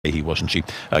He wasn't she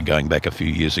going back a few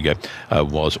years ago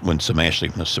was Winsome Ashley.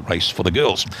 This race for the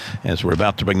girls as we're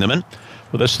about to bring them in.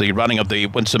 Well, this the running of the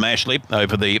Winsome Ashley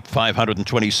over the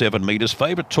 527 metres.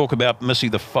 Favourite Talk About Missy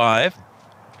the 5,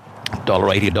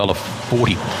 $1.80,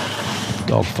 $1.40.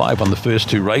 Dog 5 on the first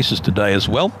two races today as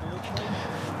well.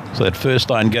 So that first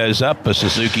line goes up. A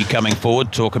Suzuki coming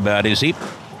forward. Talk About Izzy.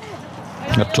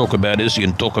 Talk About Izzy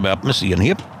and Talk About Missy in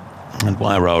here. And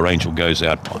Wairau Angel goes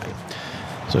out by.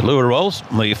 So lure rolls,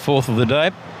 the fourth of the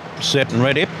day, set and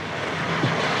ready,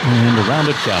 and around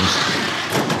it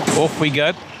comes. Off we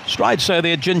go. Stride so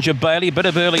there, Ginger Bailey, bit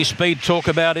of early speed, Talk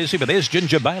About Izzy, but there's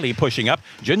Ginger Bailey pushing up.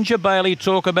 Ginger Bailey,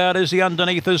 Talk About Izzy,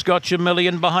 underneath has got your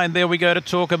million. Behind there we go to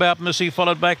Talk About Missy,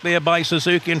 followed back there by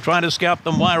Suzuki and trying to scalp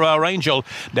them, Wairau Angel.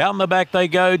 Down the back they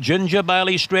go, Ginger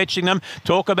Bailey stretching them,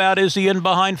 Talk About Izzy in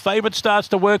behind. Favourite starts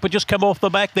to work, but just come off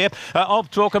the back there of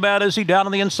Talk About Izzy. Down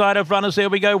on the inside of runners, there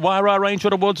we go, Wairau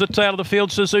Angel towards the tail of the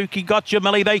field, Suzuki, got your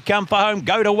millie, they come for home,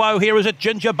 go to woe, here is it,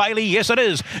 Ginger Bailey, yes it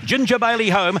is, Ginger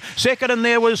Bailey home. Second and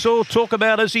there was all Talk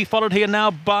About Izzy, followed here now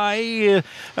by,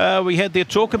 we had there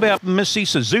Talk About Missy,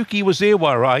 Suzuki was there,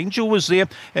 Wairau Angel was there,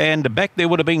 and back there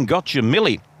would have been Gotcha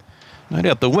Millie. No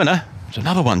doubt the winner. It's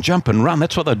another one, jump and run,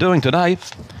 that's what they're doing today.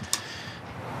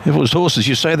 If it was horses,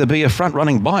 you say there'd be a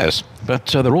front-running bias, but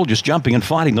they're all just jumping and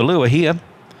fighting the lure here.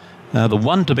 The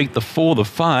 1 to beat the 4, the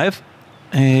 5,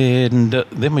 and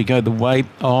then we go the way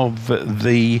of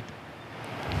the...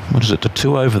 What is it, the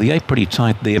 2 over the 8, pretty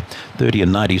tight there. 30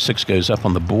 and 96 goes up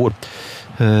on the board.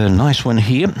 Nice one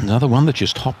here. Another one that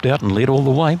just hopped out and led all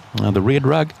the way. The red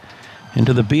rug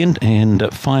into the bend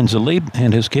and finds a lead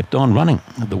and has kept on running.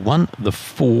 The 1, the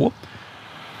 4,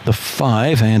 the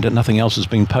 5, and nothing else has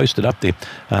been posted up there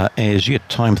as yet.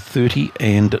 Time 30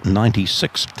 and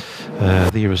 96.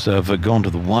 There is gone to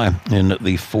the wire in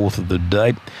the 4th of the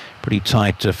day. Pretty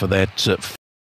tight for that